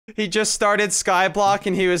He just started Skyblock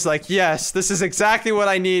and he was like, yes, this is exactly what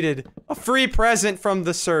I needed. A free present from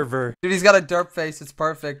the server. Dude, he's got a derp face. It's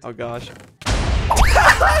perfect. Oh, gosh.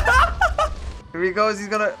 Here he goes. He's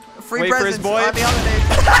gonna free Wait presents for his boy. on the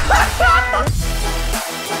holidays.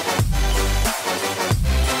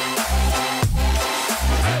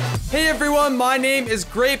 Hey everyone, my name is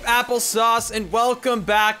Grape Applesauce and welcome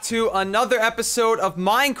back to another episode of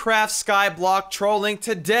Minecraft Skyblock Trolling.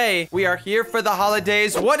 Today, we are here for the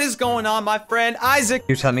holidays. What is going on, my friend Isaac?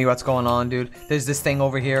 You tell me what's going on, dude. There's this thing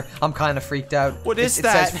over here. I'm kind of freaked out. What is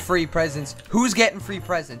that? It says free presents. Who's getting free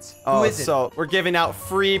presents? Oh, Who is it? so we're giving out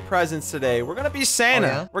free presents today. We're gonna be Santa. Oh,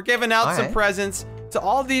 yeah? We're giving out some right. presents to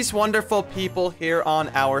all these wonderful people here on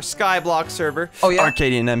our Skyblock server. Oh, yeah?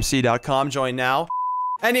 Arcadianmc.com, join now.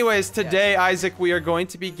 Anyways, today, Isaac, we are going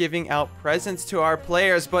to be giving out presents to our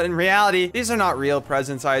players, but in reality, these are not real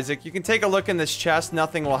presents, Isaac. You can take a look in this chest,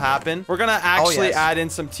 nothing will happen. We're gonna actually add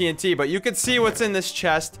in some TNT, but you can see what's in this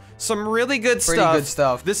chest. Some really good stuff. Pretty good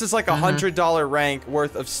stuff. This is like a $100 rank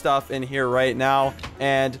worth of stuff in here right now.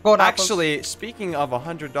 And actually, speaking of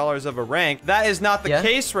 $100 of a rank, that is not the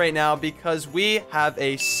case right now because we have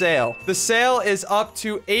a sale. The sale is up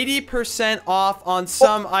to 80% off on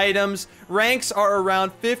some items. Ranks are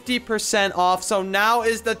around 50% off, so now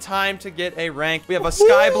is the time to get a rank. We have a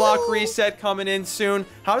Skyblock reset coming in soon.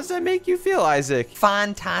 How does that make you feel, Isaac?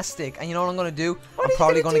 Fantastic. And you know what I'm gonna do? I'm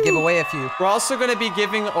probably gonna give away a few. We're also gonna be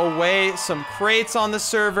giving away some crates on the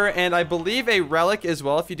server, and I believe a relic as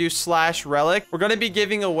well. If you do /relic, we're gonna be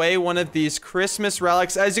giving away one of these Christmas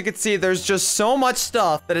relics. As you can see, there's just so much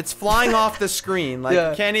stuff that it's flying off the screen. Like,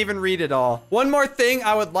 you can't even read it all. One more thing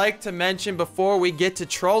I would like to mention before we get to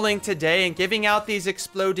trolling today and giving out these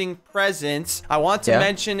exploding presents. I want to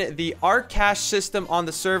mention the art cash system on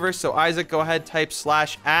the server. So Isaac, go ahead, type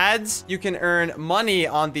 /ads. You can earn money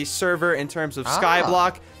on the server in terms of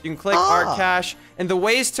Skyblock. You can click art cash, and the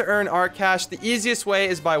ways to earn art cash, the easiest way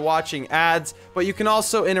is by watching ads, but you can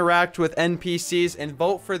also interact with NPCs and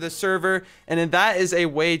vote for the server, and then that is a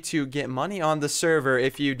way to get money on the server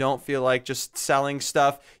if you don't feel like just selling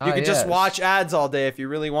stuff. You can just watch ads all day if you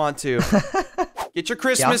really want to. Get your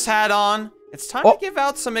Christmas hat on. It's time to give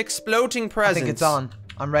out some exploding presents. I think it's on.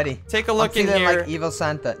 I'm ready. Take a look in here. Like evil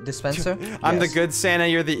Santa. Dispenser? I'm the good Santa.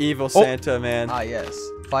 You're the evil Santa, man. Ah, yes.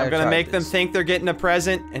 Fire I'm gonna make them think they're getting a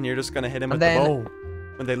present, and you're just gonna hit them with the bow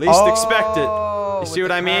when they least expect it. You see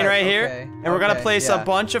what I mean right here? And we're gonna place a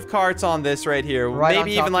bunch of carts on this right here,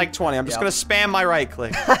 maybe even like 20. I'm just gonna spam my right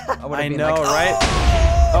click. I know, right?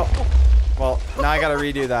 Oh. Well, now I gotta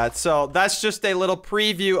redo that. So that's just a little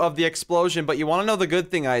preview of the explosion, but you wanna know the good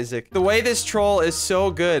thing, Isaac. The way this troll is so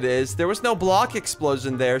good is there was no block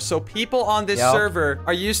explosion there, so people on this server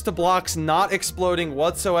are used to blocks not exploding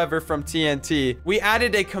whatsoever from TNT. We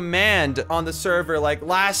added a command on the server like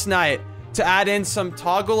last night to add in some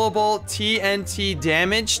toggleable TNT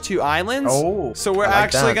damage to islands. So we're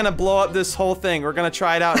actually gonna blow up this whole thing. We're gonna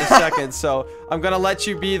try it out in a second. So I'm gonna let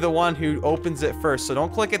you be the one who opens it first. So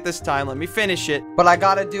don't click it this time. Let me finish it. But I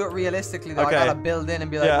gotta do it realistically though. I gotta build in and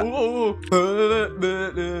be like,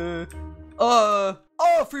 oh,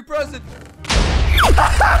 free present.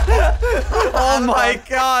 Oh my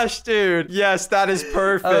gosh, dude. Yes, that is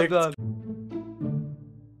perfect.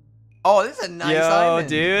 Oh, this is a nice island.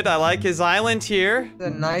 Dude, I like his island here. It's a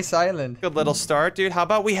nice island. Good little start, dude. How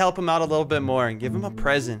about we help him out a little bit more and give him a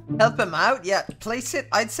present? Help him out? Yeah. Place it.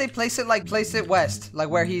 I'd say place it west, like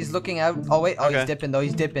where he's looking out. Oh wait. Oh, he's dipping though.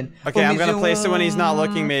 He's dipping. Okay, I'm gonna place it when he's not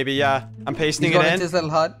looking. Maybe. Yeah. I'm pasting it in. Into his little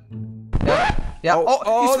hut. Yeah.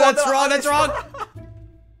 Oh, that's wrong. That's wrong.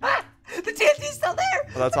 The TNT's still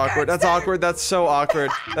there. Oh, that's awkward. That's awkward. That's so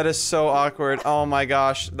awkward. That is so awkward. Oh my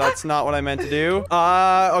gosh. That's not what I meant to do.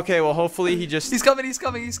 Okay. Well, hopefully he just... He's coming. He's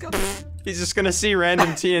coming. He's coming. He's just gonna see random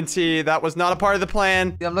TNT. That was not a part of the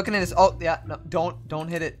plan. I'm looking at his... Oh, yeah. No, don't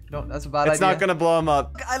hit it. Don't. That's a bad idea. It's not gonna blow him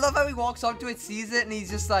up. I love how he walks up to it, sees it, and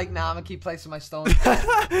he's just like, nah, I'm gonna keep placing my stones.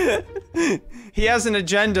 He has an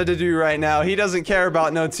agenda to do right now. He doesn't care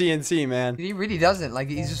about no TNT, man. He really doesn't. Like,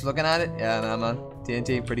 he's just looking at it. Yeah, nah, man.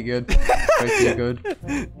 TNT, pretty good. Pretty good.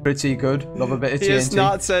 Pretty good. Love a bit of TNT. He has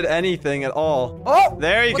not said anything at all. Oh!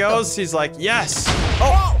 There he goes. He's like, yes.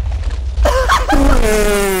 Oh!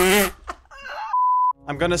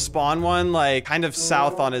 I'm gonna spawn one, like, kind of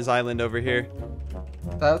south on his island over here.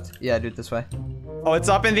 South? Yeah, do it this way. Oh, it's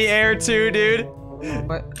up in the air too, dude.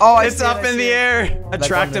 What? Oh, it's up in the air.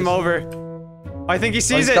 Attract him over. I think he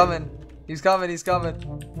sees it. He's coming. He's coming. He's coming.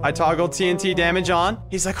 I toggled TNT damage on.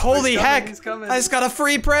 He's like, holy heck. I just got a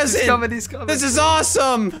free present. He's coming. He's coming. This is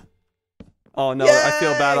awesome. Oh, no. Yay! I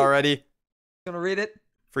feel bad already. Gonna read it.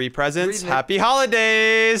 Free presents. Happy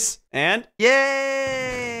holidays. And?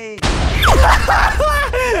 Yay!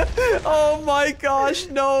 Oh my gosh,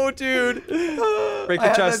 no, dude. Break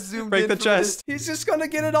the chest. Break the chest. He's just gonna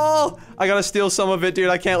get it all. I gotta steal some of it, dude.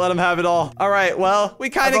 I can't let him have it all. All right, well, we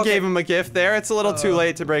kind of gave him a gift there. It's a little too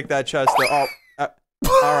late to break that chest, though. Oh.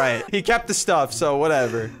 All right, he kept the stuff, so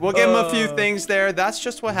whatever. We'll give him a few things there. That's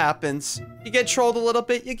just what happens. You get trolled a little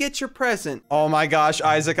bit, you get your present. Oh my gosh,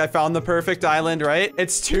 Isaac, I found the perfect island, right?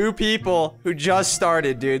 It's 2 people who just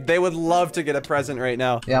started, dude. They would love to get a present right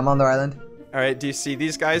now. Yeah, I'm on the island. All right, do you see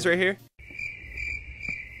these guys right here?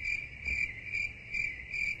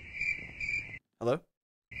 Hello?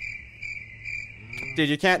 Dude,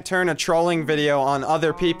 you can't turn a trolling video on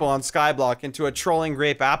other people on Skyblock into a trolling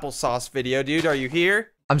grape applesauce video, dude. Are you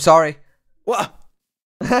here? I'm sorry. What?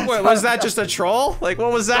 Wait, was that just a troll? Like,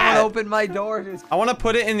 what was that? Someone opened my door. I want to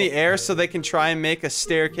put it in the air so they can try and make a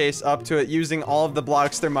staircase up to it using all of the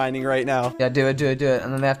blocks they're mining right now. Yeah, do it.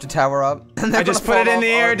 And then they have to tower up. I just put it in the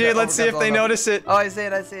air, dude. Let's see if they notice it. Oh, I see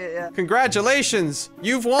it, yeah. Congratulations,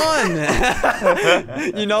 you've won.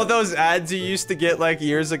 You know those ads you used to get like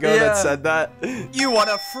years ago that said that? You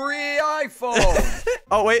want a free iPhone.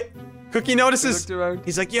 Oh, wait. Cookie notices.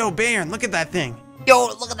 He's like, yo, Baron, look at that thing. Yo,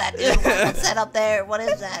 look at that, dude. What's that up there? What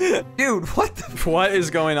is that? Dude, what the? What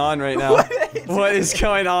is going on right now? What is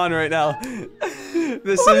going on right now?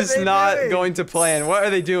 This is not going to plan. What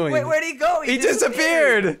are they doing? Wait, where'd he go? He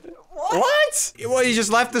disappeared. What? What? He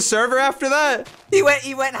just left the server after that? He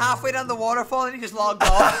went halfway down the waterfall and he just logged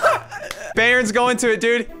off. Baron's going to it,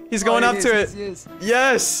 dude. He's going up to it. He is.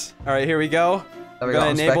 Yes. All right, here we go. I'm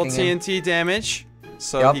gonna enable TNT damage.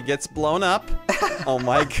 So he gets blown up. Oh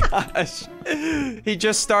my gosh. He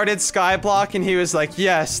just started Skyblock and he was like,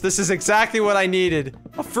 yes, this is exactly what I needed.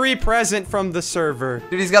 A free present from the server.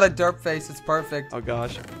 Dude, he's got a derp face. It's perfect. Oh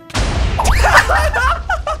gosh.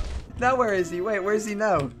 Now where is he? Wait, where is he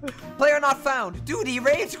now? Player not found. Dude, he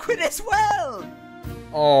rage quit as well.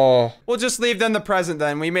 Oh. We'll just leave them the present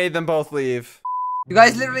then. We made them both leave. You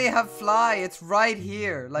guys literally have fly. It's right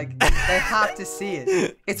here. Like, they have to see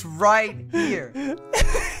it. It's right here.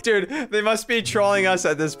 Dude, they must be trolling us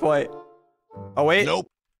at this point. Oh, wait. Nope.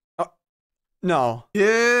 Oh, no.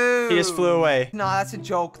 Dude. He just flew away. No, that's a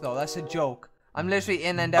joke, though. That's a joke. I'm literally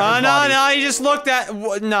in Endeavor's body. No, he just looked at...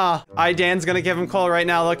 Nah. Dan's gonna give him coal right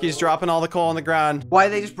now. Look, he's dropping all the coal on the ground. Why are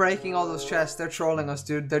they just breaking all those chests? They're trolling us,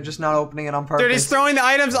 dude. They're just not opening it on purpose. Dude, he's throwing the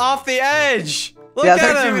items off the edge. Look at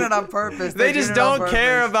him. They're doing it on purpose. They just don't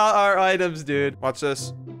care about our items, dude. Watch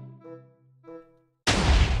this.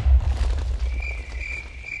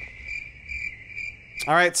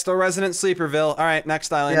 All right, still Resident Sleeperville. All right,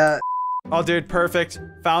 next island. Yeah. Oh, dude, perfect.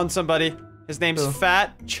 Found somebody. His name's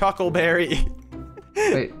Fat Chuckleberry.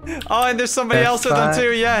 Wait. Oh, and there's somebody else with them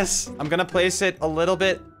too. Yes. I'm gonna place it a little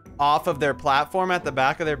bit off of their platform at the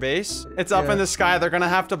back of their base. It's up in the sky. They're gonna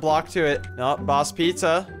have to block to it. No, Boss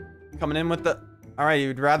Pizza coming in with the... All right,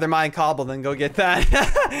 you'd rather mine cobble than go get that.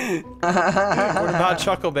 What about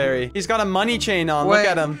Chuckleberry? He's got a money chain on. Look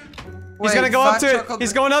at him. He's gonna go up to it.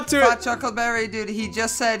 He's going up to it. Fat Chuckleberry, dude. He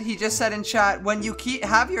just said in chat, when you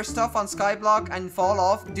have your stuff on Skyblock and fall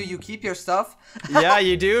off, do you keep your stuff? Yeah,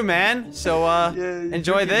 you do, man. So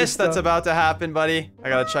enjoy this that's about to happen, buddy. I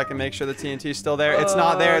gotta check and make sure the TNT's still there. It's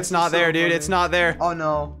not there. It's not there, dude. It's not there. Oh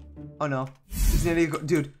no. Oh no. He's nearly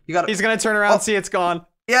dude. You gotta. He's gonna turn around and see it's gone.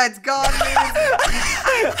 Yeah, it's gone.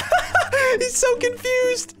 He's so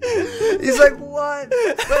confused. He's like, what?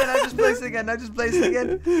 Wait, I just placed it again.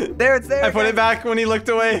 There, it's there. I put it back when he looked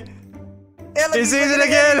away. Yeah, look, he sees it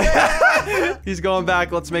again. He's going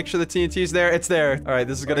back. Let's make sure the TNT's there. It's there. All right,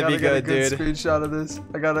 this is gonna be good, dude. Screenshot of this.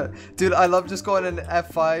 I got it, dude. I love just going in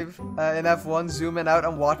F5, in F1, zooming out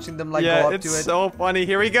and watching them like go up to it. Yeah, it's so funny.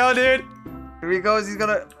 Here we go, dude. Here he goes. He's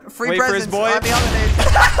gonna wait for his boy. Happy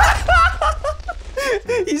holidays.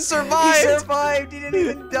 He survived. He survived. He didn't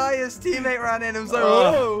even die. His teammate ran in. It was like,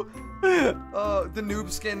 whoa. Oh, the noob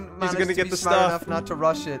skin managed to get the smart enough not to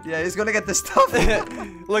rush it. Yeah, he's gonna get the stuff.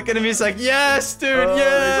 Look at him. He's like, yes, dude,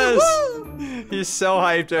 yes. He's so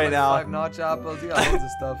hyped right now. 5-notch apples. He got loads of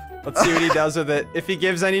stuff. Let's see what he does with it. If he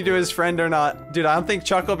gives any to his friend or not. Dude, I don't think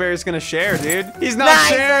Chuckleberry's gonna share, dude. He's not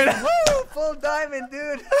sharing. Woo, full diamond,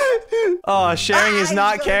 dude. Oh, sharing is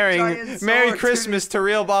not caring. Merry Christmas to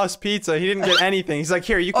Real Boss Pizza. He didn't get anything. He's like,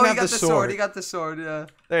 here, you can have the sword. He got the sword, yeah.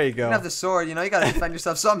 There you go. You can have the sword, you know, you gotta defend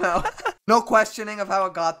yourself somehow. No questioning of how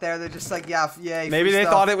it got there. They're just like, yeah, yay. Maybe they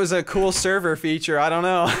thought it was a cool server feature. I don't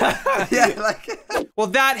know. Yeah, like. Well,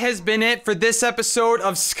 that has been it for this episode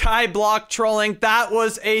of Skyblock Trolling. That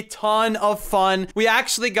was a ton of fun. We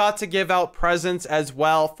actually got to give out presents as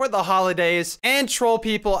well for the holidays and troll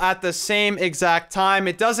people at the same exact time.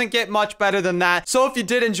 It doesn't get much better than that. So if you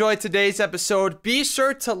did enjoy today's episode, be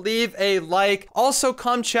sure to leave a like. Also,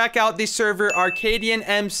 come check out the server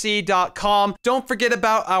arcadianmc.com. Don't forget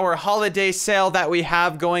about our holiday sale that we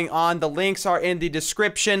have going on. The links are in the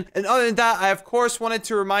description. And other than that, I of course wanted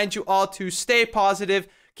to remind you all to stay positive,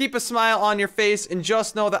 keep a smile on your face, and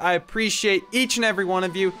just know that I appreciate each and every one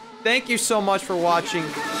of you. Thank you so much for watching.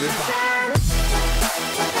 Goodbye.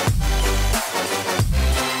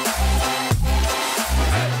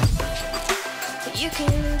 You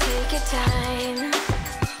can take your time.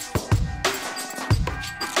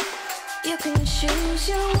 You can choose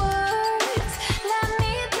your words.